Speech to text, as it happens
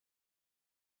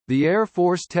The Air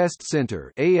Force Test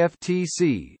Center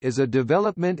 (AFTC) is a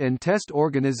development and test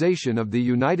organization of the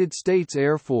United States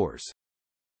Air Force.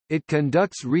 It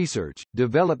conducts research,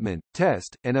 development,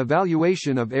 test, and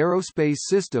evaluation of aerospace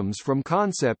systems from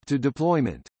concept to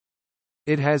deployment.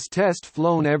 It has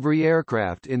test-flown every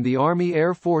aircraft in the Army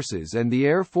Air Forces and the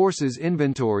Air Force's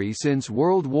inventory since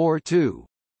World War II.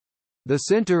 The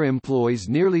center employs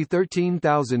nearly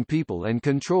 13,000 people and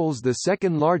controls the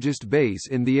second-largest base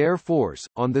in the Air Force.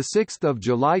 On 6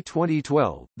 July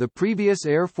 2012, the previous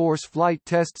Air Force Flight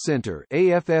Test Center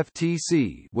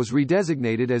 (AFFTC) was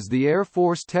redesignated as the Air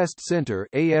Force Test Center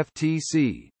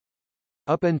 (AFTC).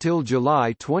 Up until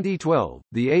July 2012,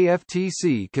 the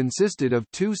AFTC consisted of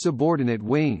two subordinate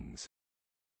wings.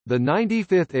 The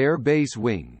 95th Air Base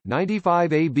Wing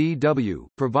 95 ABW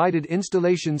provided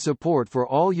installation support for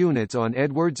all units on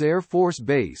Edwards Air Force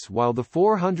Base, while the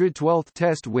 412th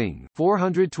Test Wing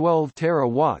 412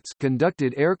 terawatts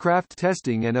conducted aircraft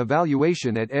testing and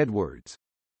evaluation at Edwards.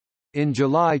 In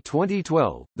July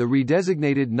 2012, the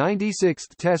redesignated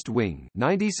 96th Test Wing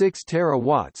 96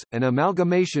 terawatts, an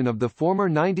amalgamation of the former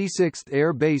 96th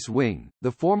Air Base Wing,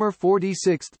 the former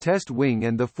 46th Test Wing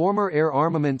and the former Air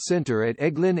Armament Center at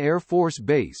Eglin Air Force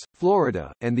Base,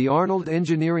 Florida, and the Arnold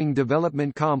Engineering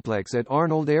Development Complex at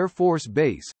Arnold Air Force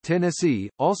Base, Tennessee,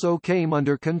 also came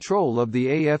under control of the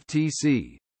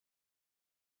AFTC.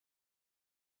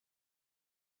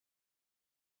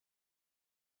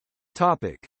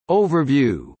 Topic.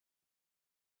 Overview.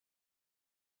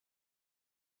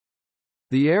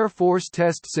 The Air Force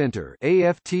Test Center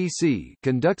 (AFTC)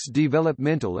 conducts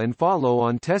developmental and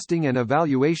follow-on testing and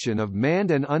evaluation of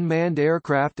manned and unmanned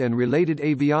aircraft and related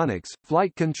avionics,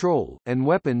 flight control, and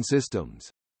weapon systems.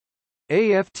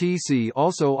 AFTC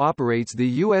also operates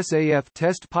the USAF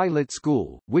Test Pilot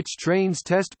School, which trains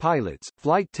test pilots,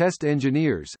 flight test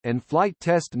engineers, and flight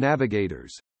test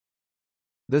navigators.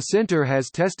 The center has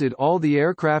tested all the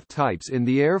aircraft types in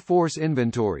the Air Force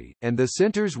inventory, and the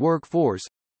center's workforce,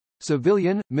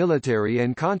 civilian, military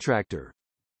and contractor,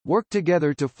 work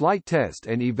together to flight test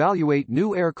and evaluate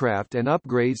new aircraft and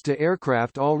upgrades to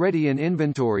aircraft already in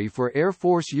inventory for Air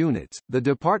Force units, the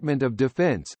Department of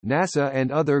Defense, NASA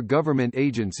and other government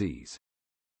agencies.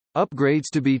 Upgrades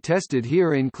to be tested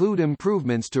here include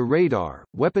improvements to radar,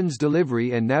 weapons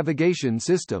delivery and navigation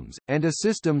systems, and a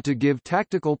system to give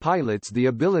tactical pilots the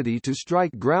ability to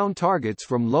strike ground targets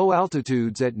from low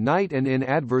altitudes at night and in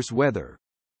adverse weather.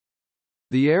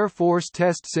 The Air Force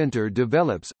Test Center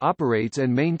develops, operates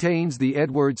and maintains the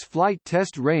Edwards Flight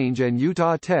Test Range and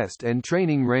Utah Test and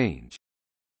Training Range.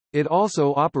 It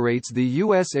also operates the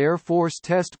U.S. Air Force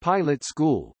Test Pilot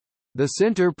School. The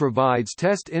center provides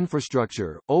test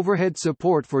infrastructure, overhead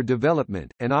support for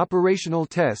development, and operational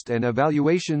test and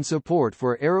evaluation support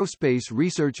for aerospace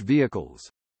research vehicles.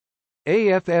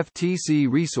 AFFTC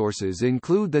resources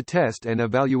include the Test and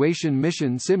Evaluation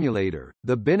Mission Simulator,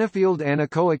 the Benefield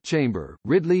Anechoic Chamber,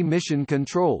 Ridley Mission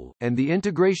Control, and the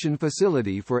Integration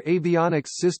Facility for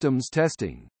Avionics Systems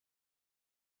Testing.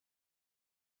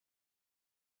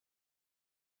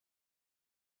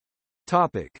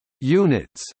 Topic: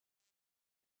 Units.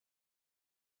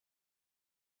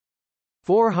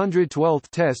 412th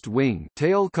Test Wing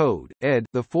Tail Code, ed.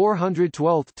 The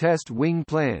 412th Test Wing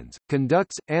plans,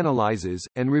 conducts, analyzes,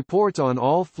 and reports on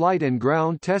all flight and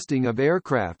ground testing of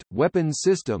aircraft, weapons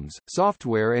systems,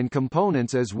 software and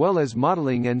components as well as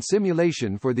modeling and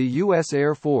simulation for the U.S.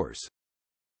 Air Force.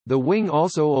 The wing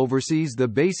also oversees the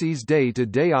base's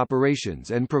day-to-day operations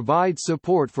and provides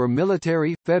support for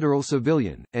military, federal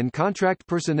civilian, and contract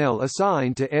personnel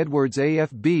assigned to Edwards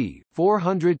AFB,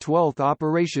 412th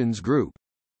Operations Group.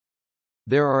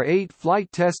 There are 8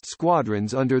 flight test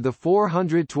squadrons under the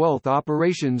 412th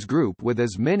Operations Group with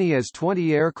as many as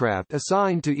 20 aircraft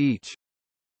assigned to each.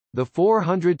 The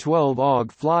 412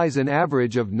 AUG flies an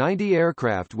average of 90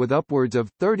 aircraft with upwards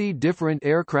of 30 different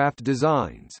aircraft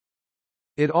designs.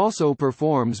 It also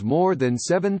performs more than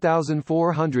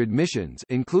 7,400 missions,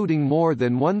 including more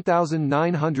than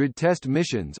 1,900 test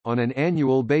missions, on an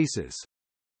annual basis.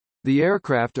 The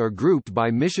aircraft are grouped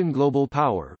by mission: global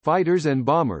power, fighters and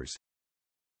bombers.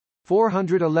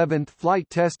 411th Flight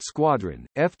Test Squadron,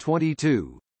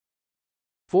 F-22.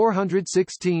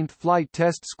 416th Flight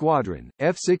Test Squadron,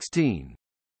 F-16.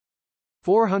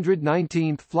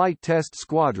 419th Flight Test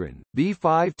Squadron,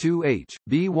 B-52H,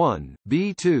 B-1,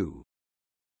 B-2.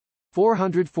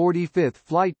 445th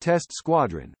Flight Test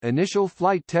Squadron, Initial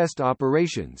Flight Test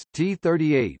Operations,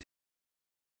 T-38.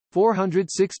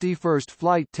 461st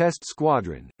Flight Test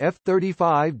Squadron,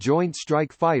 F-35 Joint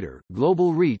Strike Fighter,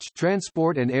 Global Reach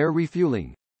Transport and Air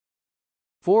Refueling.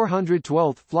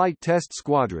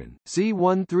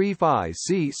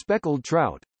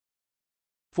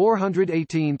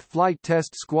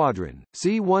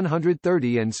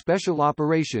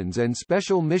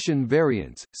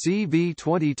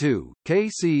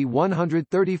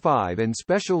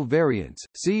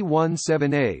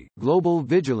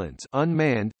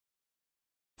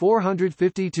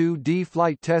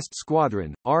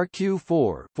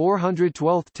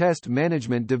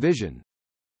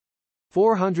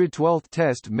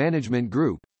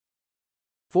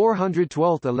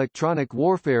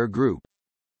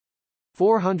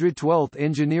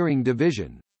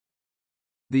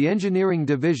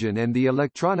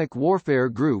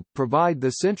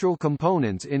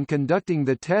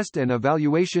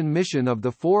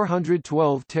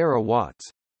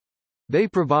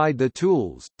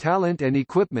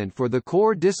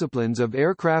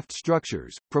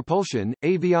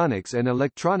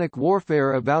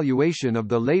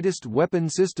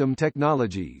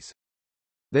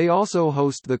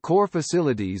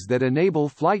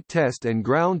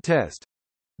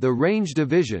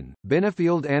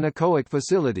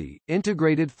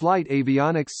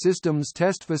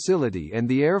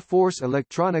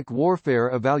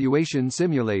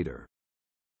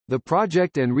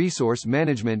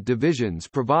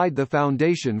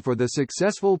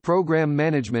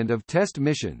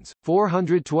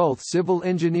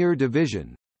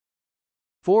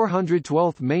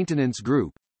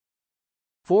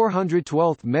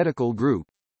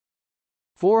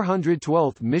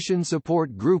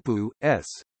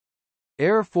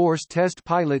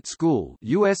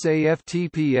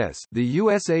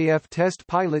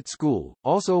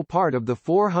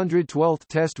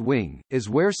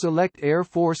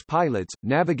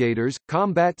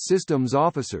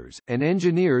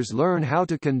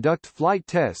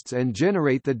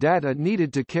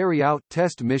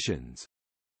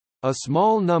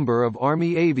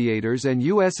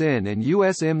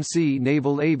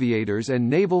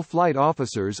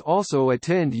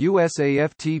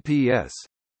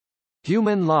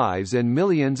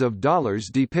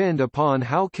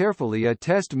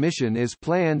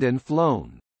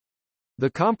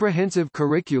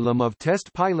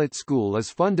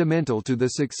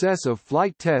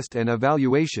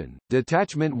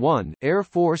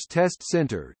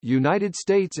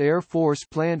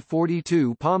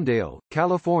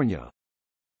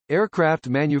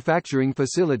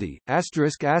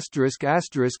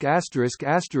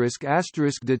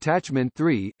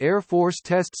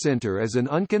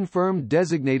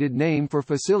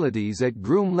 facilities at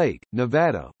Groom Lake,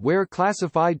 Nevada, where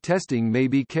classified testing may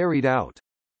be carried out.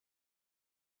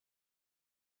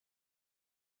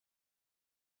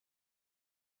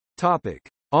 Topic: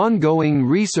 Ongoing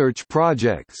research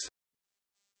projects.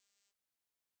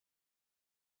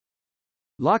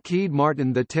 Lockheed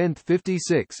Martin the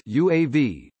 1056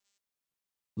 UAV,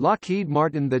 Lockheed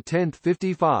Martin the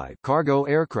 1055 cargo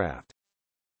aircraft,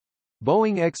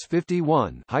 Boeing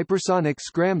X-51 hypersonic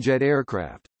scramjet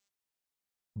aircraft,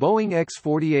 Boeing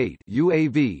X-48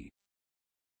 UAV,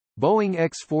 Boeing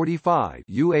X-45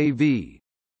 UAV.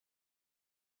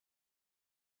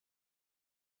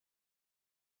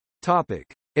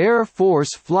 Topic: Air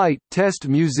Force Flight Test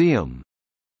Museum.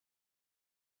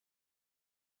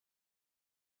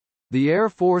 The Air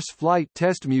Force Flight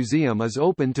Test Museum is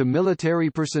open to military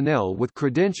personnel with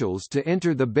credentials to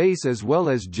enter the base as well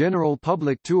as general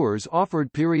public tours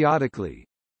offered periodically.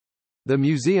 The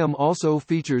museum also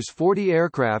features 40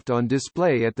 aircraft on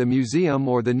display at the museum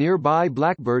or the nearby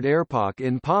Blackbird Airpark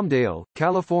in Palmdale,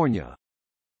 California.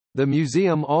 The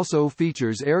museum also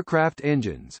features aircraft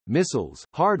engines, missiles,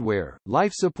 hardware,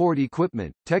 life support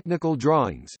equipment, technical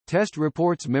drawings, test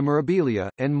reports, memorabilia,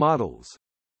 and models.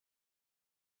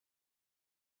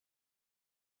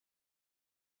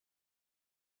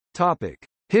 Topic: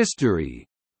 History.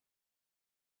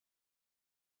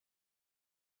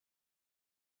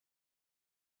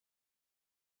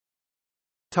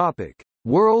 Topic: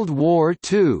 World War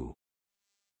II.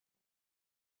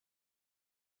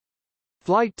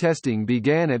 Flight testing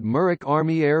began at Muroc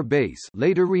Army Air Base,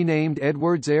 later renamed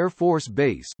Edwards Air Force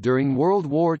Base, during World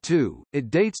War II.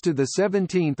 It dates to the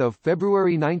 17th of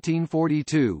February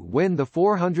 1942 when the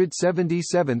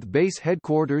 477th Base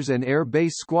Headquarters and Air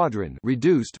Base Squadron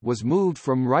reduced was moved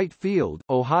from Wright Field,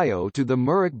 Ohio to the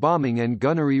Muroc Bombing and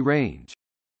Gunnery Range.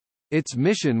 Its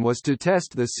mission was to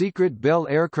test the secret Bell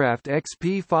aircraft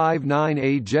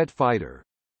XP-59A jet fighter.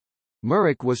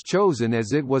 Muroc was chosen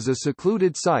as it was a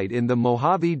secluded site in the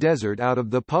Mojave Desert out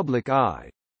of the public eye.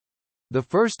 The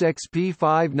first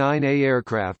XP-59A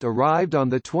aircraft arrived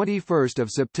on 21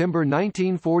 September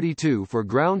 1942 for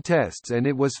ground tests, and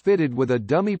it was fitted with a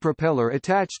dummy propeller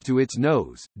attached to its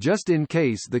nose, just in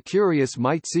case the curious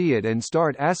might see it and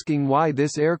start asking why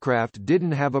this aircraft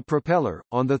didn't have a propeller.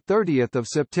 On 30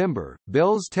 September,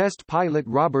 Bell's test pilot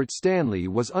Robert Stanley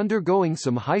was undergoing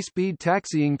some high-speed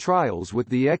taxiing trials with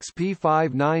the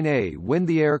XP-59A when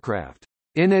the aircraft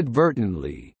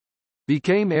inadvertently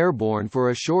became airborne for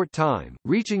a short time,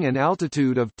 reaching an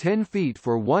altitude of 10 feet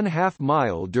for 1/2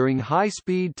 mile during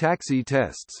high-speed taxi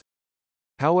tests.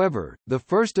 However, the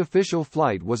first official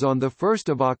flight was on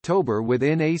 1 October with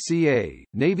NACA,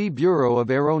 Navy Bureau of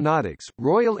Aeronautics,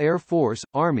 Royal Air Force,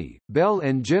 Army, Bell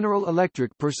and General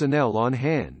Electric personnel on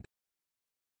hand.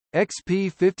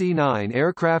 XP-59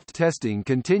 aircraft testing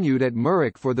continued at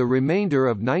Murik for the remainder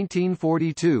of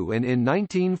 1942 and in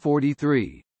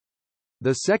 1943.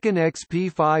 The second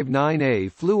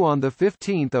XP-59A flew on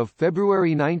 15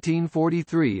 February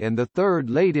 1943 and the third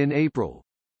late in April.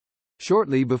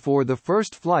 Shortly before the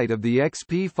first flight of the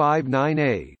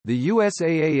XP-59A, the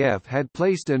USAAF had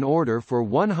placed an order for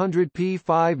 100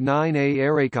 P-59A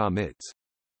Aerocomets.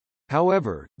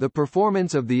 However, the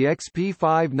performance of the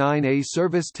XP-59A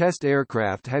service test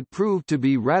aircraft had proved to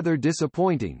be rather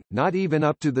disappointing, not even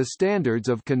up to the standards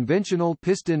of conventional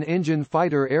piston-engine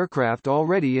fighter aircraft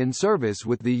already in service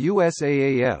with the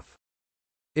USAAF.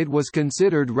 It was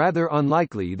considered rather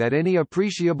unlikely that any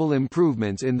appreciable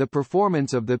improvements in the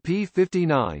performance of the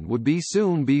P-59 would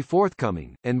soon be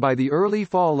forthcoming, and by the early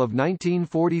fall of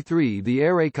 1943 the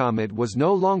Aerocomet was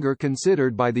no longer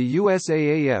considered by the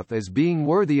USAAF as being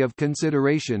worthy of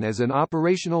consideration as an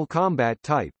operational combat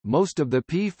type. Most of the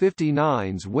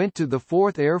P-59s went to the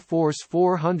 4th Air Force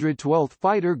 412th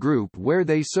Fighter Group where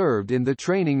they served in the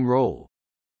training role.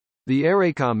 The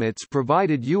Aerocomets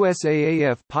provided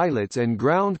USAAF pilots and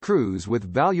ground crews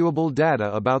with valuable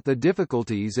data about the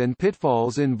difficulties and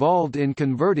pitfalls involved in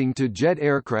converting to jet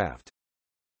aircraft.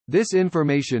 This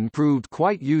information proved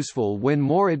quite useful when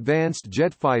more advanced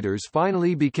jet fighters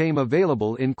finally became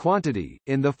available in quantity.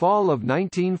 In the fall of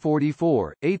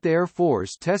 1944, 8th Air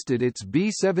Force tested its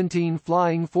B-17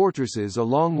 Flying Fortresses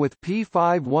along with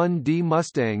P-51D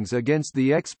Mustangs against the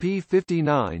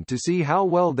XP-59 to see how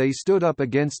well they stood up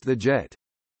against the jet.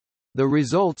 The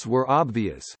results were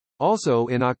obvious. Also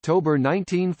in October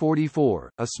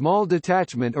 1944, a small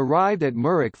detachment arrived at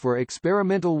Murik for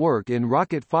experimental work in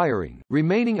rocket firing,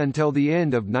 remaining until the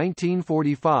end of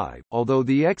 1945. Although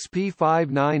the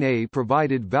XP-59A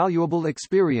provided valuable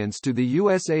experience to the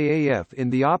USAAF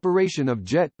in the operation of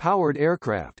jet-powered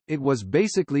aircraft, it was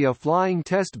basically a flying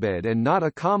testbed and not a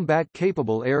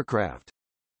combat-capable aircraft.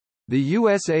 The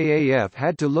USAAF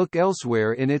had to look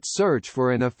elsewhere in its search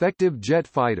for an effective jet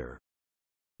fighter.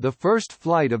 The first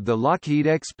flight of the Lockheed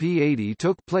XP-80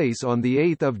 took place on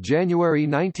 8 January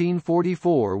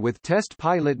 1944 with test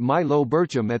pilot Milo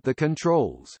Burcham at the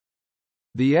controls.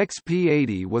 The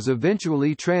XP-80 was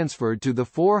eventually transferred to the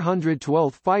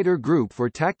 412th Fighter Group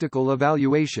for tactical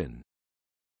evaluation.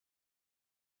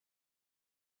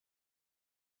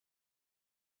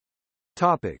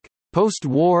 Topic: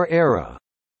 Post-war era.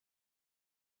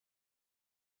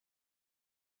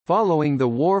 Following the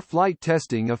war, flight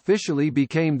testing officially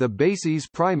became the base's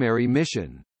primary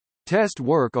mission. Test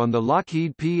work on the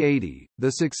Lockheed P-80, the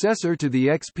successor to the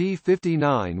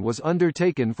XP-59, was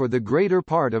undertaken for the greater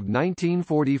part of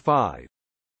 1945.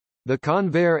 The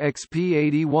Convair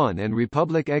XP-81 and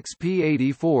Republic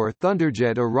XP-84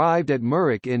 Thunderjet arrived at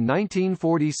Murik in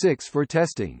 1946 for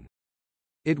testing.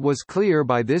 It was clear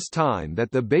by this time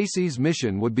that the base's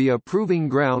mission would be a proving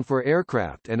ground for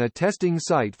aircraft and a testing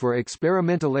site for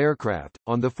experimental aircraft.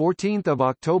 On 14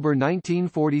 October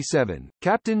 1947,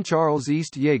 Captain Charles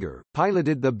East Yeager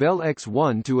piloted the Bell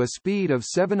X-1 to a speed of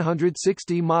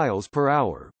 760 miles per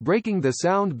hour, breaking the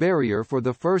sound barrier for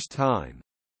the first time.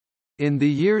 In the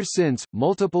years since,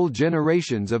 multiple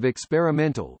generations of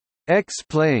experimental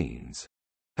X-planes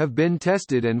have been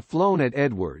tested and flown at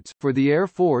Edwards, for the Air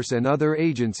Force and other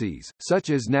agencies, such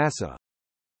as NASA.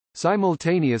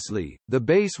 Simultaneously, the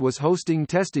base was hosting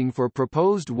testing for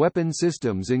proposed weapon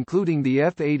systems including the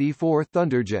F-84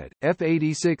 Thunderjet,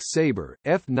 F-86 Sabre,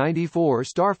 F-94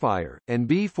 Starfire, and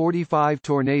B-45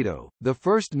 Tornado. The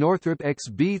first Northrop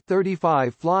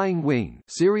XB-35 Flying Wing,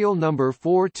 serial number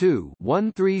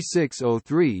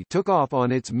 42-13603, took off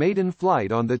on its maiden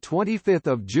flight on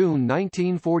 25 June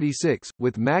 1946,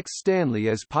 with Max Stanley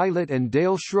as pilot and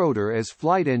Dale Schroeder as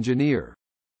flight engineer.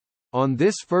 On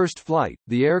this first flight,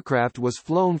 the aircraft was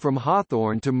flown from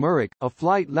Hawthorne to Murik, a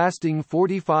flight lasting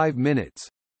 45 minutes.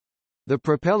 The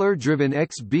propeller-driven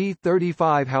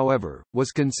XB-35, however,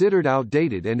 was considered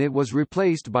outdated and it was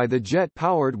replaced by the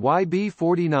jet-powered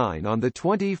YB-49 on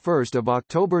 21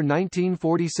 October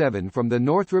 1947 from the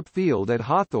Northrop Field at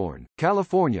Hawthorne,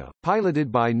 California,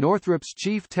 piloted by Northrop's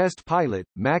chief test pilot,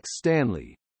 Max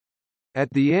Stanley.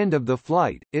 At the end of the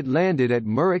flight, it landed at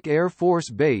Muroc Air Force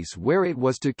Base where it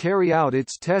was to carry out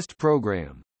its test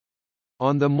program.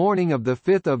 On the morning of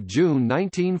 5 June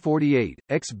 1948,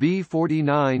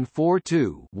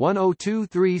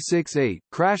 XB-49-42-102368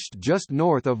 crashed just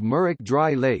north of Muroc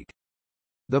Dry Lake.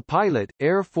 The pilot,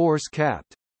 Air Force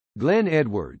Capt. Glenn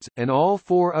Edwards, and all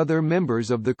 4 other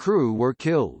members of the crew were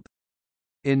killed.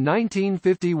 In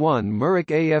 1951,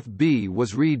 Muroc AFB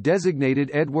was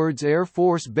redesignated Edwards Air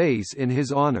Force Base in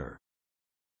his honor.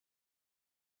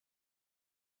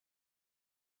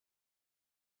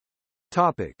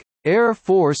 Topic: Air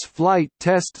Force Flight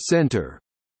Test Center.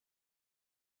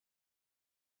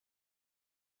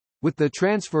 With the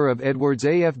transfer of Edwards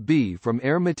AFB from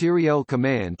Air Materiel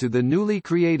Command to the newly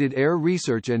created Air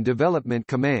Research and Development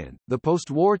Command, the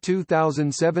post-war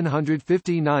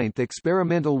 2759th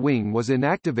Experimental Wing was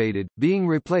inactivated, being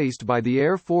replaced by the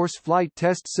Air Force Flight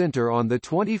Test Center on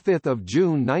 25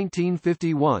 June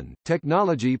 1951.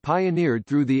 Technology pioneered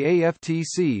through the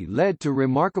AFTC led to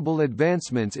remarkable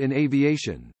advancements in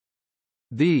aviation.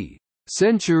 The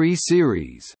Century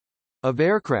Series of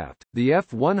aircraft, the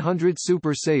F-100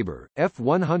 Super Sabre,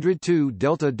 F-102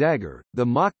 Delta Dagger, the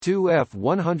Mach 2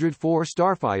 F-104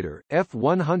 Starfighter,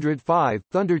 F-105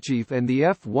 Thunderchief and the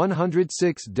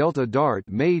F-106 Delta Dart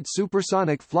made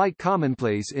supersonic flight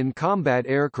commonplace in combat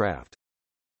aircraft.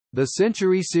 The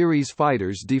Century Series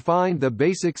fighters defined the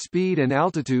basic speed and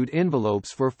altitude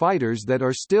envelopes for fighters that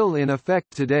are still in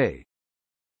effect today.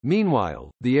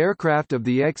 Meanwhile, the aircraft of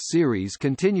the X series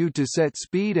continued to set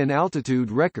speed and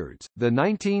altitude records. The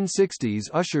 1960s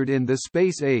ushered in the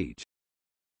space age.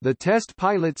 The Test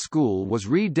Pilot School was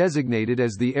redesignated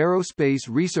as the Aerospace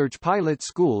Research Pilot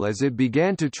School as it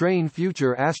began to train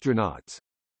future astronauts.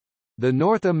 The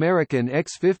North American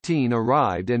X-15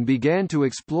 arrived and began to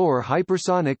explore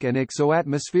hypersonic and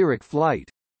exoatmospheric flight.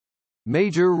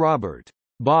 Major Robert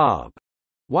Bob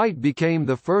White became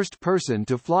the first person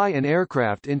to fly an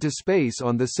aircraft into space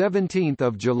on 17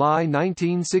 July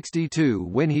 1962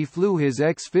 when he flew his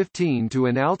X-15 to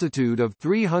an altitude of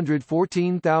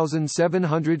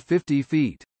 314,750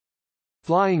 feet.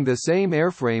 Flying the same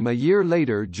airframe a year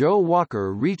later, Joe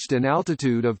Walker reached an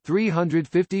altitude of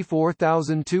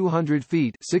 354,200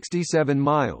 feet 67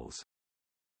 miles.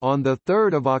 On 3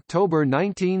 October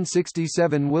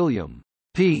 1967, William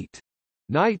Pete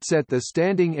Knight set the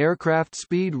standing aircraft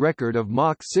speed record of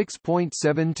Mach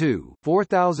 6.72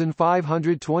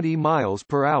 4,520 miles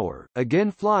per hour,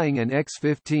 again flying an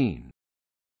X-15.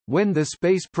 When the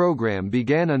space program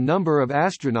began, a number of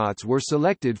astronauts were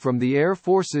selected from the Air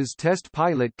Force's test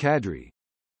pilot cadre.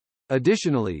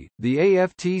 Additionally, the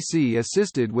AFTC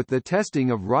assisted with the testing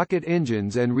of rocket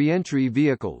engines and re-entry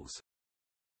vehicles.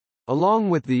 Along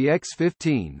with the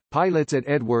X-15, pilots at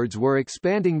Edwards were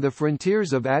expanding the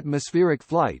frontiers of atmospheric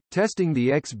flight, testing the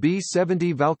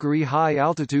XB-70 Valkyrie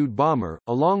high-altitude bomber,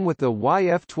 along with the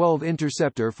YF-12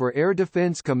 Interceptor for Air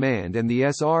Defense Command and the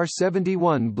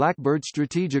SR-71 Blackbird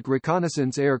strategic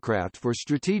reconnaissance aircraft for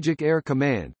Strategic Air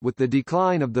Command. With the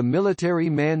decline of the military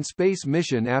manned space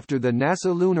mission after the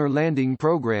NASA Lunar Landing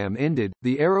Program ended,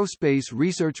 the Aerospace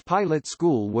Research Pilot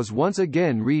School was once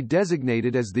again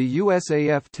redesignated as the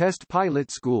USAF Test Pilot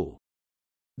School.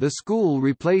 The school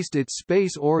replaced its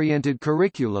space-oriented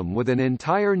curriculum with an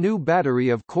entire new battery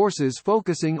of courses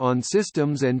focusing on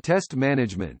systems and test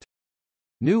management.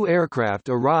 New aircraft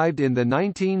arrived in the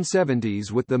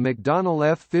 1970s with the McDonnell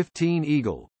F-15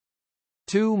 Eagle.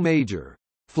 2 major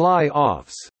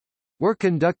fly-offs were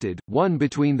conducted, one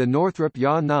between the Northrop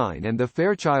YA-9 and the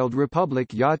Fairchild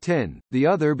Republic YA-10, the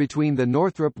other between the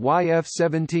Northrop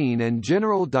YF-17 and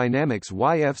General Dynamics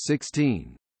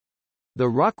YF-16. The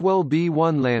Rockwell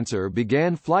B-1 Lancer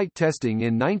began flight testing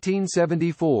in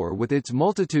 1974 with its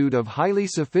multitude of highly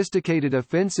sophisticated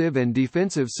offensive and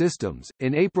defensive systems.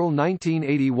 In April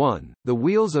 1981, the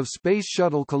wheels of Space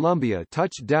Shuttle Columbia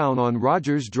touched down on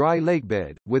Rogers Dry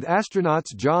Lakebed, with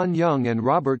astronauts John Young and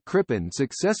Robert Crippen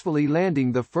successfully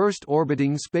landing the first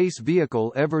orbiting space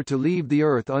vehicle ever to leave the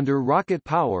Earth under rocket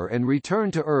power and return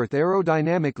to Earth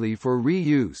aerodynamically for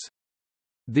reuse.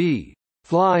 The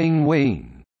Flying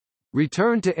Wing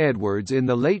returned to Edwards in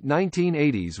the late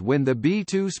 1980s when the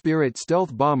B-2 Spirit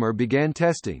stealth bomber began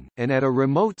testing, and at a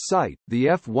remote site, the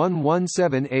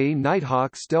F-117A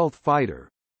Nighthawk stealth fighter.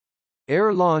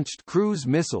 air-launched cruise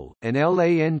missile, and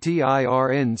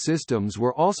LANTIRN systems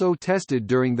were also tested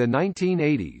during the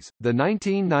 1980s. The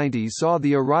 1990s saw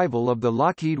the arrival of the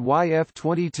Lockheed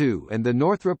YF-22 and the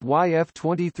Northrop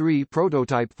YF-23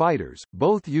 prototype fighters,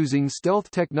 both using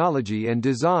stealth technology and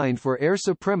designed for air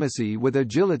supremacy with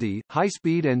agility,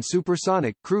 high-speed and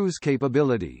supersonic cruise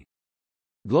capability.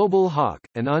 Global Hawk,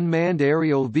 an unmanned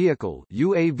aerial vehicle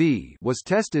 (UAV), was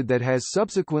tested that has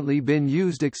subsequently been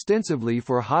used extensively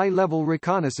for high-level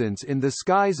reconnaissance in the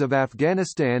skies of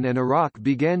Afghanistan and Iraq.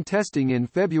 Began testing in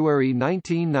February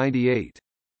 1998.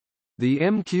 The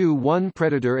MQ-1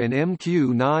 Predator and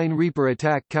MQ-9 Reaper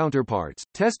attack counterparts,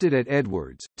 tested at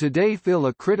Edwards, today fill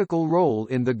a critical role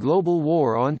in the global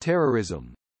war on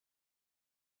terrorism.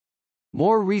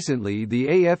 More recently, the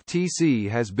AFTC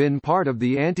has been part of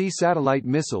the Anti-Satellite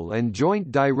Missile and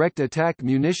Joint Direct Attack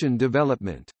Munition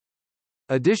development.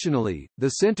 Additionally, the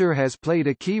center has played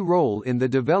a key role in the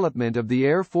development of the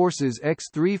Air Force's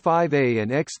X-35A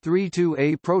and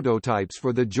X-32A prototypes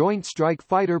for the Joint Strike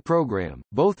Fighter program,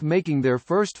 both making their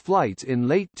first flights in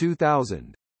late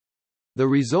 2000. The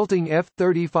resulting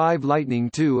F-35 Lightning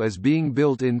II is being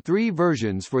built in 3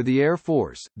 versions for the Air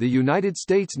Force, the United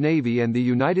States Navy and the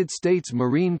United States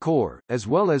Marine Corps, as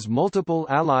well as multiple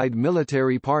allied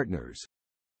military partners.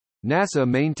 NASA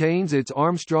maintains its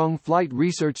Armstrong Flight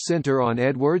Research Center on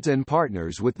Edwards and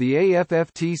partners with the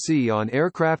AFFTC on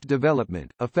aircraft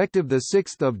development. Effective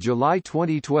 6 July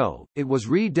 2012, it was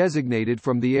redesignated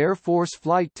from the Air Force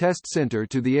Flight Test Center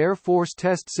to the Air Force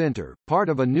Test Center, part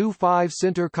of a new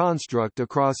 5-center construct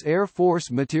across Air Force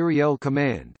Materiel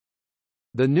Command.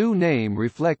 The new name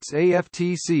reflects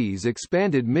AFTC's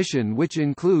expanded mission, which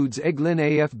includes Eglin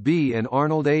AFB and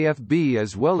Arnold AFB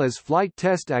as well as flight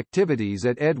test activities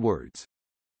at Edwards.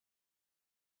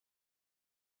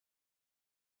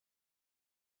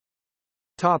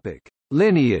 Topic: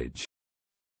 Lineage.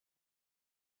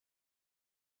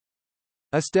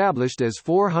 Established as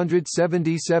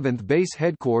 477th Base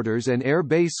Headquarters and Air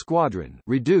Base Squadron,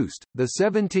 reduced,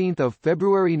 17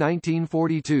 February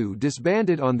 1942,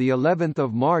 disbanded on the 11th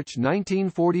of March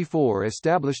 1944,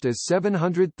 established as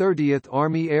 730th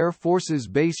Army Air Forces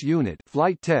Base Unit,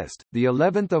 Flight Test, the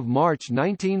 11th of March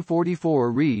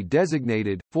 1944,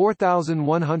 re-designated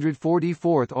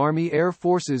 4144th Army Air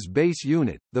Forces Base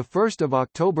Unit, the 1st of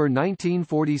October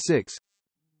 1946.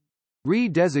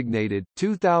 Redesignated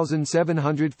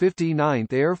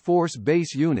 2759th Air Force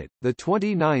Base Unit, the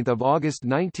 29th of August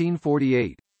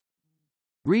 1948.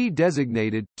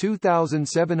 Redesignated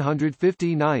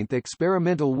 2759th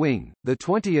Experimental Wing, the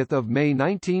 20th of May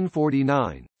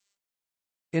 1949.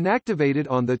 Inactivated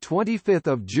on the 25th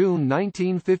of June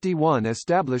 1951,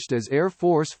 established as Air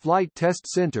Force Flight Test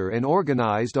Center and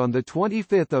organized on the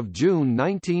 25th of June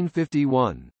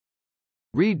 1951.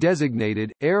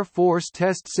 Redesignated Air Force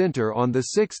Test Center on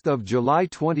the 6th of July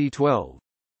 2012.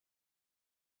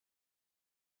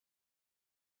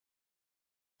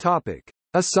 Topic: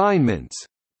 Assignments.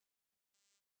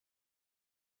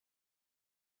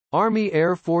 Army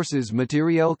Air Forces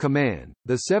Materiel Command,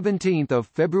 the 17th of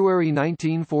February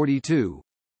 1942.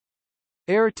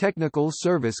 Air Technical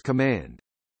Service Command,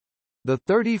 the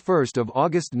 31st of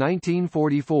August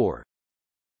 1944.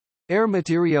 Air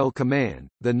Materiel Command,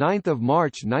 the 9th of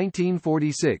March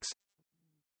 1946.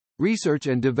 Research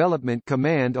and Development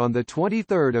Command on the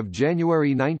 23rd of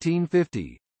January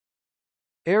 1950.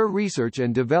 Air Research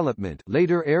and Development,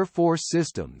 later Air Force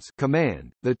Systems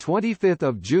Command, the 25th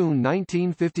of June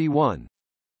 1951.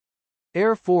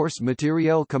 Air Force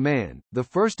Materiel Command, the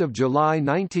 1st of July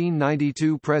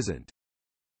 1992 present.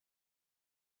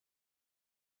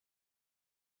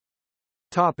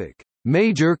 Topic: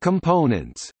 Major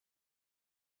components.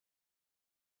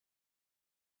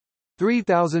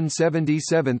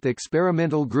 3077th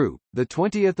Experimental Group, the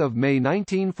 20th of May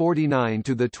 1949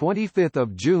 to the 25th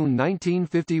of June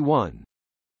 1951.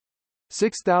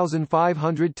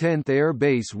 6510th Air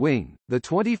Base Wing, the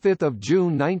 25th of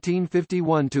June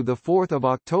 1951 to the 4th of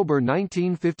October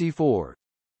 1954.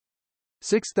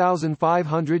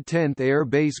 6510th Air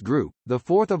Base Group, the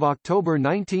 4th of October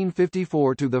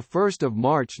 1954 to the 1st of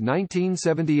March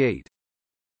 1978.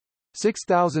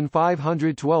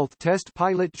 6512th Test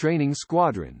Pilot Training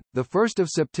Squadron, the 1st of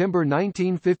September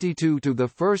 1952 to the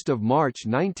 1st of March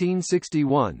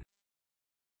 1961.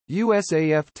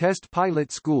 USAF Test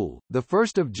Pilot School, the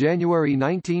 1st of January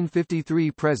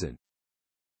 1953 present.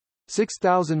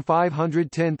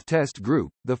 6510th Test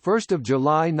Group, the 1st of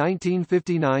July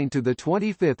 1959 to the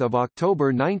 25th of October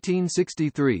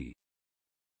 1963.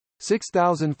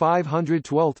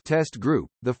 6512th Test Group,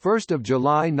 1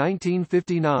 July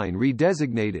 1959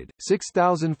 redesignated,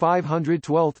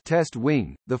 6512th Test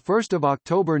Wing, 1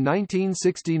 October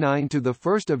 1969 to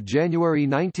 1 January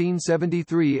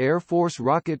 1973 Air Force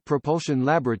Rocket Propulsion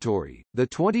Laboratory,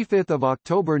 25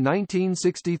 October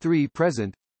 1963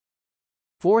 present,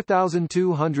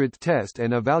 4200th Test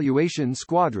and Evaluation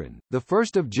Squadron, 1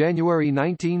 January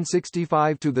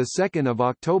 1965 to 2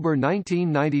 October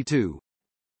 1992,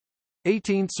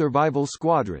 18th Survival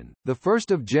Squadron,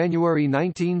 1 January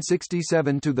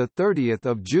 1967 to 30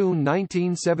 June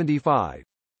 1975,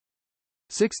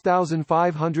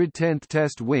 6510th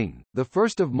Test Wing, 1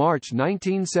 March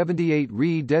 1978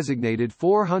 re-designated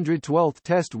 412th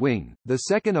Test Wing, 2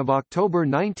 October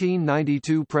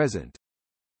 1992 present.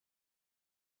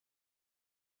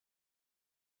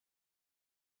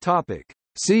 Topic.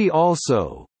 See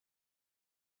also: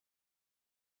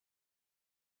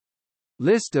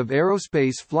 List of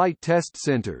aerospace flight test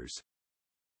centers.